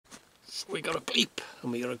So we got a bleep,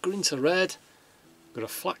 and we got a green to red, got a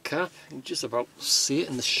flat cap, you can just about see it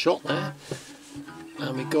in the shot there,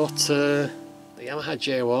 and we got the Yamaha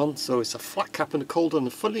JR1, so it's a flat cap and a cold one,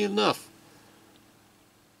 and funny enough,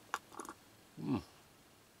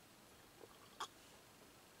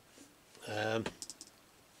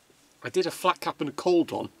 I did a flat cap and a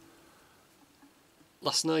cold one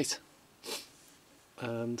last night,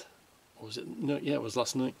 and what was it? No, yeah, it was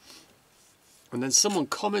last night. And then someone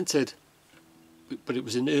commented, but it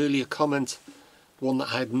was an earlier comment, one that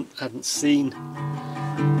I hadn't seen,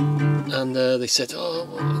 and they said,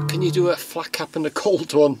 "Oh, can you do a flat cap and a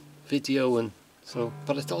cold one video?" And so,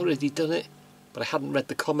 but I'd already done it, but I hadn't read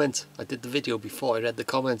the comment. I did the video before I read the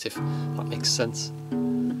comment, if that makes sense.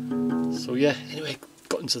 So yeah, anyway,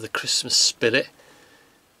 got into the Christmas spirit,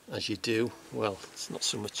 as you do. Well, it's not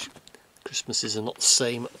so much, Christmases are not the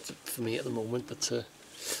same for me at the moment, but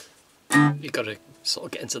you've got to sort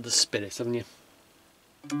of get into the spirit, haven't you?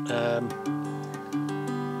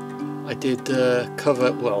 I did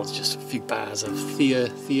cover, well, just a few bars of Thea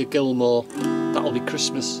Gilmore, That'll Be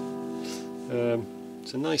Christmas.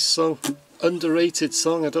 It's a nice song, underrated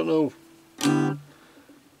song, I don't know.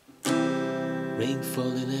 Rain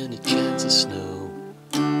falling and a chance of snow,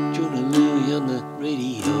 Jonah Louie on the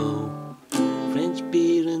radio, French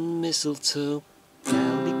beer and mistletoe,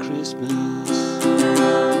 that'll be Christmas.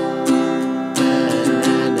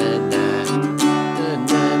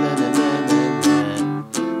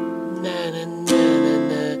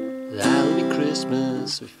 That'll be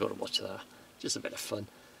Christmas. So if you've got to watch that, just a bit of fun.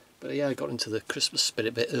 But yeah, I got into the Christmas spirit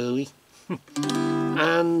a bit early.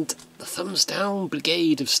 And the Thumbs Down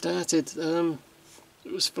Brigade have started. It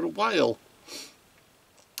was for a while,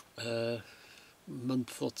 a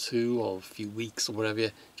month or two or a few weeks or whatever.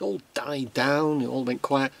 It all died down, it all went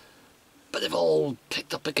quiet, but they've all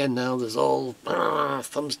picked up again now. There's all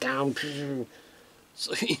thumbs down.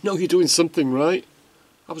 So you know you're doing something right.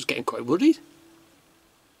 I was getting quite worried.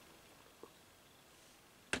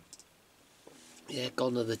 Yeah,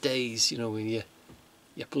 gone are the days, you know, when you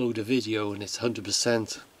upload a video and it's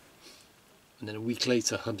 100%, and then a week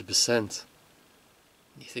later 100%.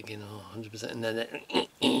 You're thinking, oh, 100%, and then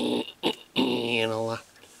and all that.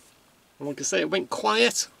 And like I say, it went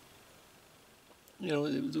quiet. You know,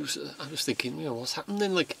 I was thinking, you know, what's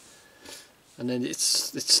happening? Like, and then it's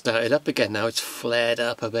started up again now. It's flared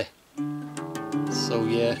up a bit. So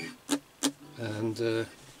yeah, and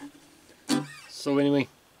so anyway,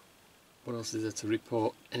 what else is there to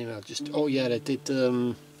report? Anyway, I just, oh yeah, I did.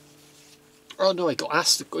 Oh no, I got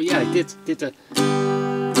asked. Oh yeah, I did a.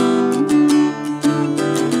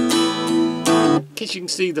 In case you can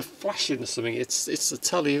see the flashing or something, it's the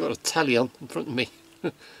telly. I've got a telly on in front of me.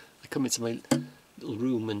 I come into my little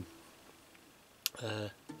room and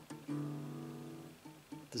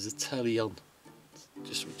there's a telly on.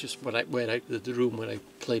 Just when I went out of the room when I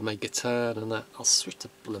play my guitar and that, I'll switch the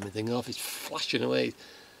blooming thing off. It's flashing away.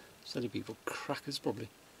 Silly people, crackers probably.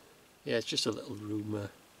 Yeah, it's just a little room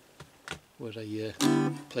where I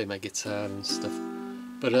play my guitar and stuff.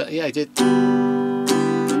 But yeah, I did.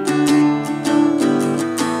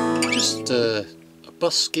 Just a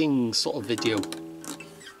busking sort of video,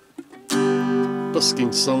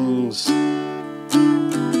 busking songs,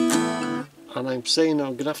 and I'm saying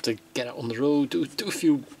I'm gonna have to get out on the road, do a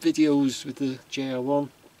few videos with the JR1,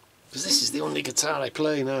 because this is the only guitar I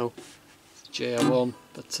play now, JR1.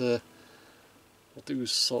 But I'll do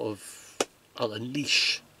sort of, I'll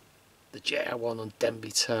unleash the JR1 on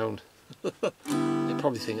Denby Town. They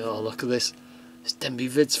probably think, oh look at this Denby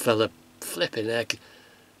Vids fella, flipping heck.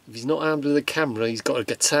 If he's not armed with a camera, he's got a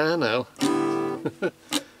guitar now.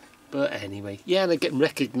 But anyway, yeah, they're getting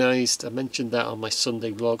recognised. I mentioned that on my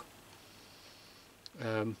Sunday vlog.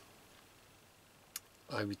 I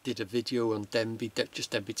did a video on Denby,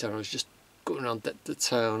 just Denby Town. I was just going around the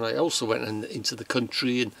town. I also went into the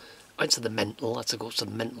country and I went to the Mental. I had to go to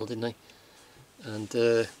the Mental, didn't I? And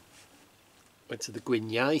went to the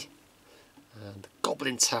Gwyniau and the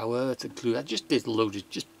Goblin Tower to include. I just did a load of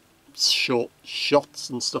just short shots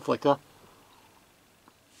and stuff like that,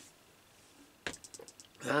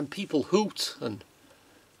 and people hoot, and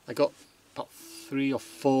I got about 3 or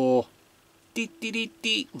 4 dee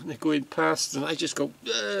when they're going past, and I just go,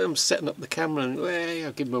 I'm setting up the camera and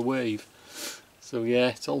I'll give them a wave. So yeah,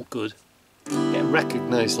 it's all good. Getting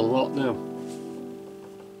recognised a lot now.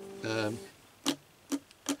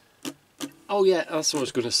 Oh yeah, that's what I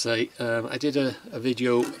was going to say. I did a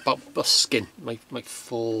video about busking, my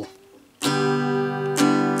fall.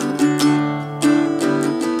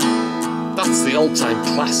 That's the old-time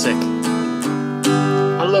classic.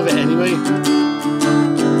 I love it anyway.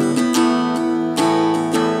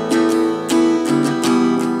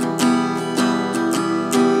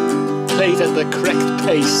 the correct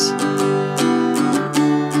pace.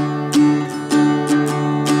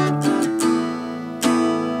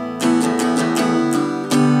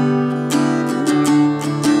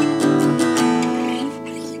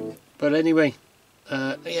 But anyway,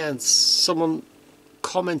 yeah, and someone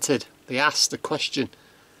commented, they asked a question,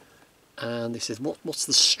 and they said, what's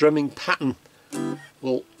the strumming pattern?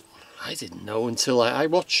 Well, I didn't know until I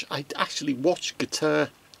actually watch guitar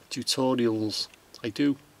tutorials. I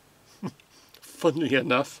do. Funnily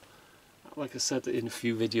enough, like I said in a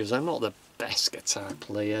few videos, I'm not the best guitar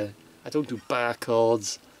player. I don't do bar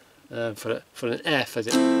chords. For an F, I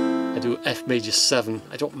do F major 7.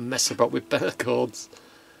 I don't mess about with bar chords.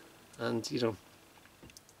 And you know,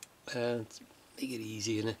 make it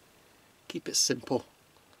easy, innit? Keep it simple.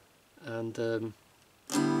 And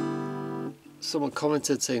someone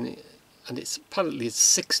commented saying, and it's apparently it's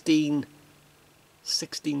 16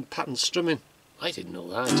 pattern strumming. I didn't know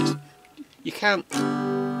that. You can't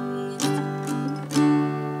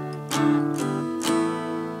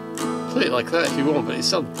play it like that if you want, but it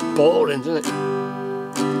sounds boring, doesn't it?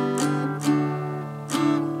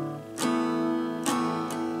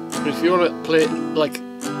 But if you want to play it like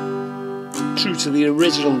true to the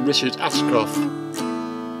original Richard Ashcroft,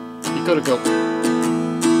 you've got to go.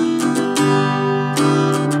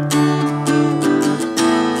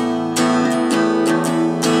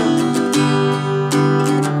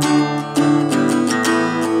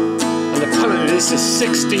 And apparently this is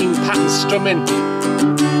 16 pattern strumming.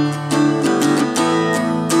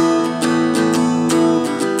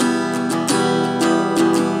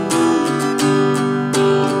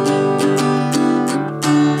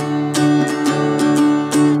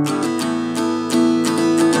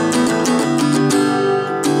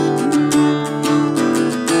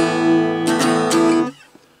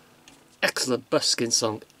 Excellent busking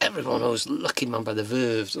song. Everyone knows Lucky Man by the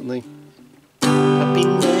Verves, don't they?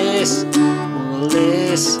 Happiness, more or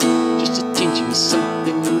less, just a tinge of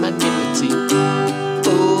something magnanimity.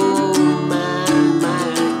 Oh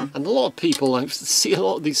my. And a lot of people, I see a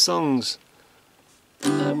lot of these songs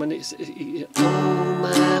when it's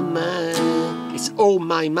oh my, it's oh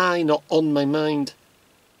my, not on my mind.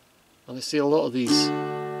 And I see a lot of these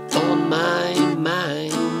on my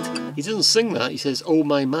mind. He doesn't sing that, he says oh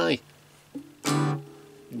my.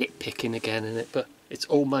 Nitpicking again in it, but it's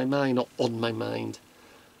oh my, not on my mind.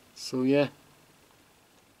 So yeah.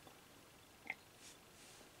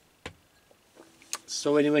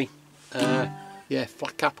 So anyway, yeah,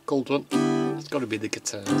 flat cap, cold one. It's got to be the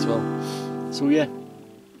guitar as well. So yeah.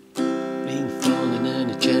 Rain falling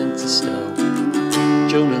and a chance of snow.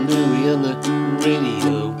 Jonah Louie on the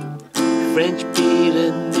radio. French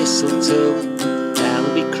beer and mistletoe.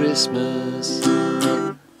 That'll be Christmas.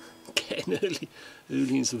 Getting early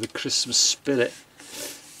into the Christmas spirit,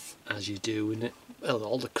 as you do, innit? Well,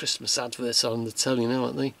 all the Christmas adverts are on the telly now,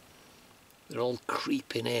 aren't they? They're all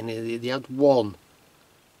creeping in. They had one,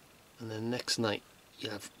 and then next night you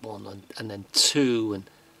have one, and then two, and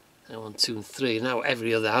 1, 2 and 3. And now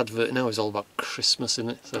every other advert now is all about Christmas,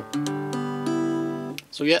 innit?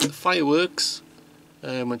 So yeah, the fireworks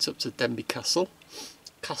went up to Denby Castle,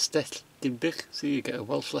 Castell Dinbych. See, you get a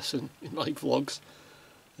Welsh lesson in my vlogs.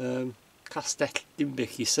 Castell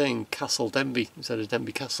Dinbych, you're saying Castle Denby instead of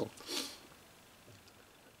Denby Castle.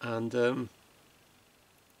 And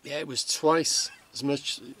yeah, it was twice as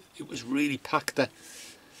much. It was really packed there,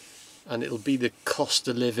 and it'll be the cost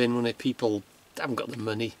of living when people haven't got the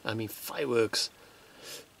money. I mean, fireworks,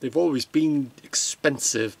 they've always been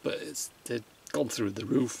expensive, but they've gone through the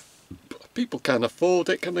roof. People can't afford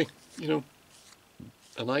it, can they? You know.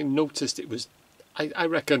 And I noticed it was, I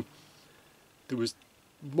reckon there was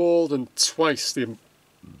more than twice the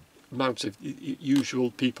amount of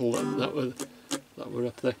usual people that were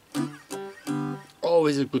up there.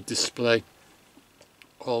 Always a good display.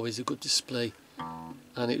 Always a good display.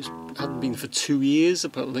 And it hadn't been for 2 years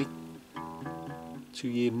apparently.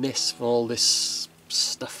 2-year miss for all this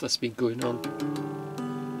stuff that's been going on.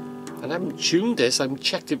 And I haven't tuned this. I haven't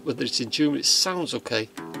checked it whether it's in tune. It sounds okay.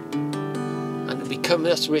 And it'll be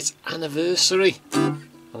coming up to its anniversary.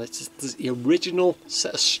 And it's the original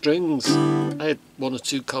set of strings. I had 1 or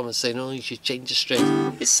 2 comments saying, oh, you should change the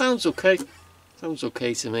strings. It sounds okay. Sounds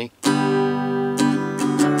okay to me.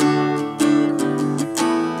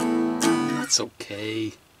 It's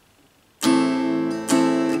okay.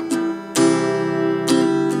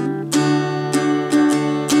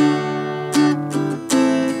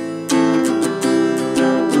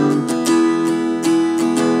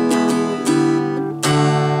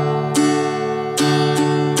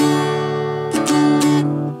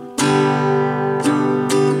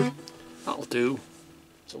 That'll do.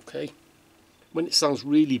 It's okay. when it sounds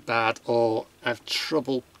really bad or I have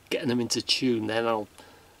trouble getting them into tune, then I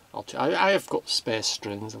have got spare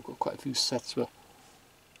strings. I've got quite a few sets with.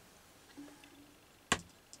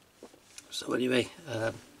 So anyway,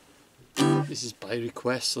 this is by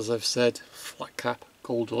request, as I've said, flat cap,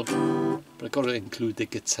 cold on, but I've got to include the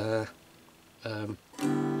guitar.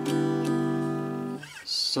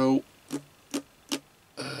 So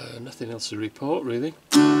nothing else to report really.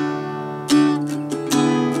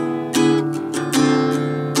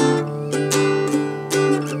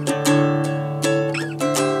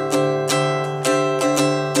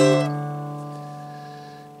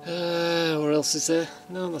 What else is there?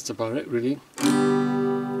 No, that's about it really.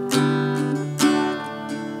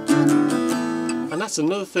 And that's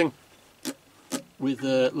another thing with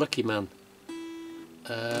Lucky Man.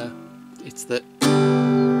 It's that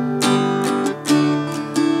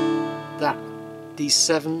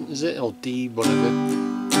D7, is it, or D whatever,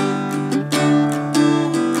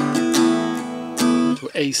 to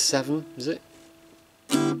A7, is it?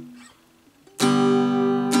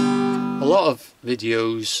 A lot of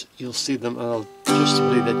videos you'll see them, I'll just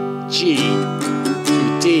play the G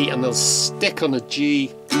to a D, and they'll stick on a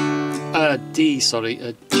G, a G to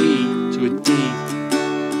a D.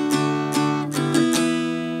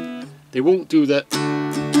 They won't do that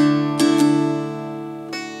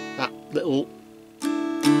little,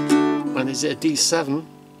 and is it a D7,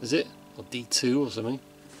 is it, or D2 or something,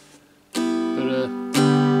 but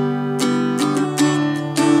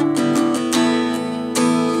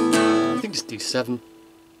I think it's D7,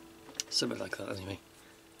 something like that anyway.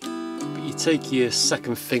 But you take your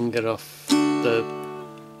second finger off the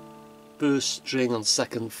first string on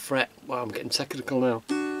second fret, wow, I'm getting technical now,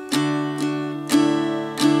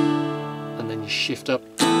 and then you shift up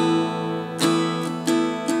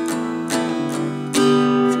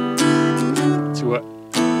to a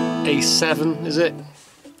A7, is it?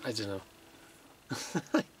 I don't know.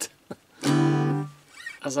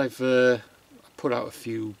 As I've put out a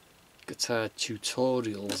few guitar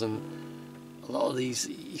tutorials, and a lot of these,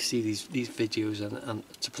 you see these videos, and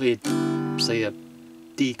to play, say, a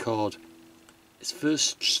D chord, it's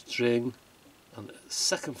first string and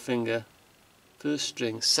second finger, first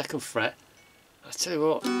string, second fret. I tell you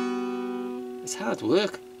what, it's hard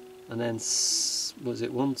work. And then, was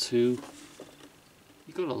it 1, 2?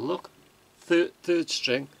 You got to look. Third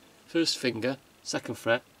string, first finger, second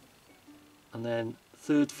fret, and then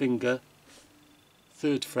third finger,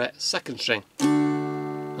 third fret, second string,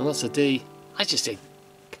 and that's a D. I just say,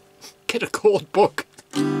 get a chord book,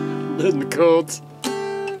 learn the chords.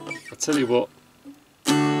 I tell you what.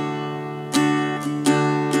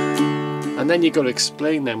 And then you've got to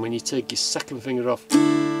explain them when you take your second finger off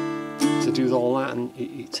to do all that, and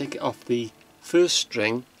you take it off the first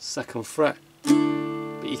string, second fret,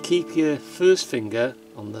 but you keep your first finger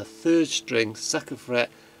on the third string, second fret,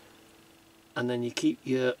 and then you keep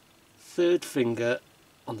your third finger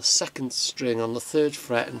on the second string on the third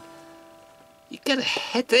fret, and you get a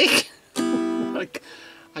headache. Like,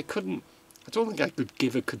 I don't think I could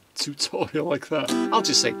give a tutorial like that. I'll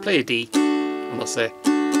just say play a D, and I'll say,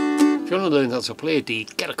 if you want to learn how to play a D,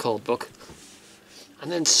 get a chord book.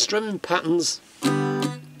 And then strumming patterns,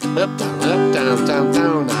 up, down, down,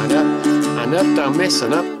 down, and up, down, miss,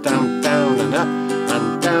 and up, down, down, and up,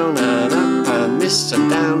 and down, and up, and miss, and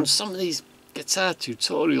down. Some of these guitar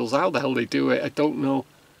tutorials, how the hell they do it, I don't know.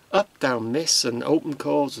 Up, down, miss, and open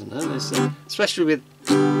chords, and this, especially with,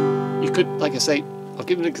 you could, like I say, I'll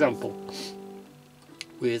give you an example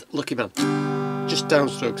with Lucky Man, just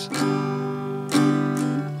downstrokes.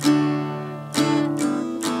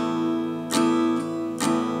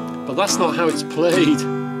 But that's not how it's played.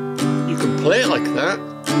 You can play it like that.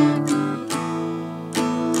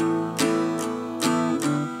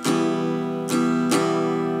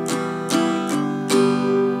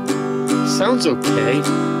 Sounds okay,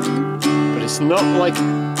 but it's not like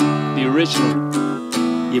the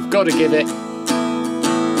original. You've got to give it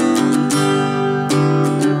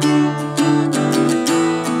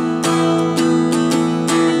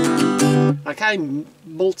like I'm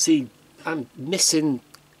missing,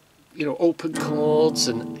 you know, open chords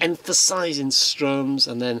and emphasizing strums,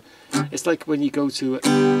 and then it's like when you go to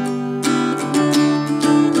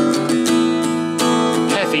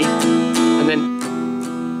heavy and then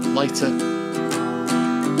lighter,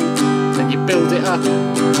 then you build it up.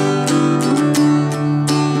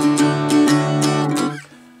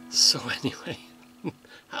 So anyway,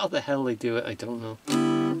 how the hell they do it, I don't know.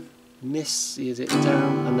 Miss is it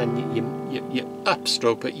down, and then you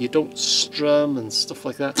upstroke it. You don't strum and stuff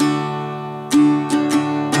like that.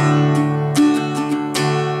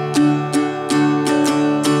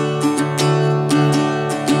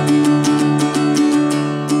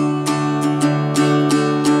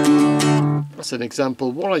 that's an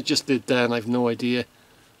example. What I just did there, and I've no idea.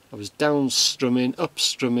 I was down strumming, up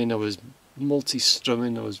strumming, I was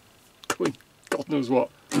multi-strumming, I was going God knows what.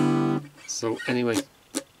 So anyway,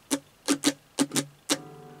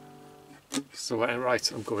 so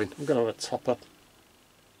right, I'm going to have a top up.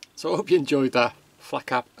 So I hope you enjoyed that flat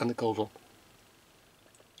cap and the cold one.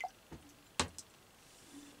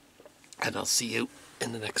 And I'll see you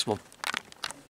in the next one.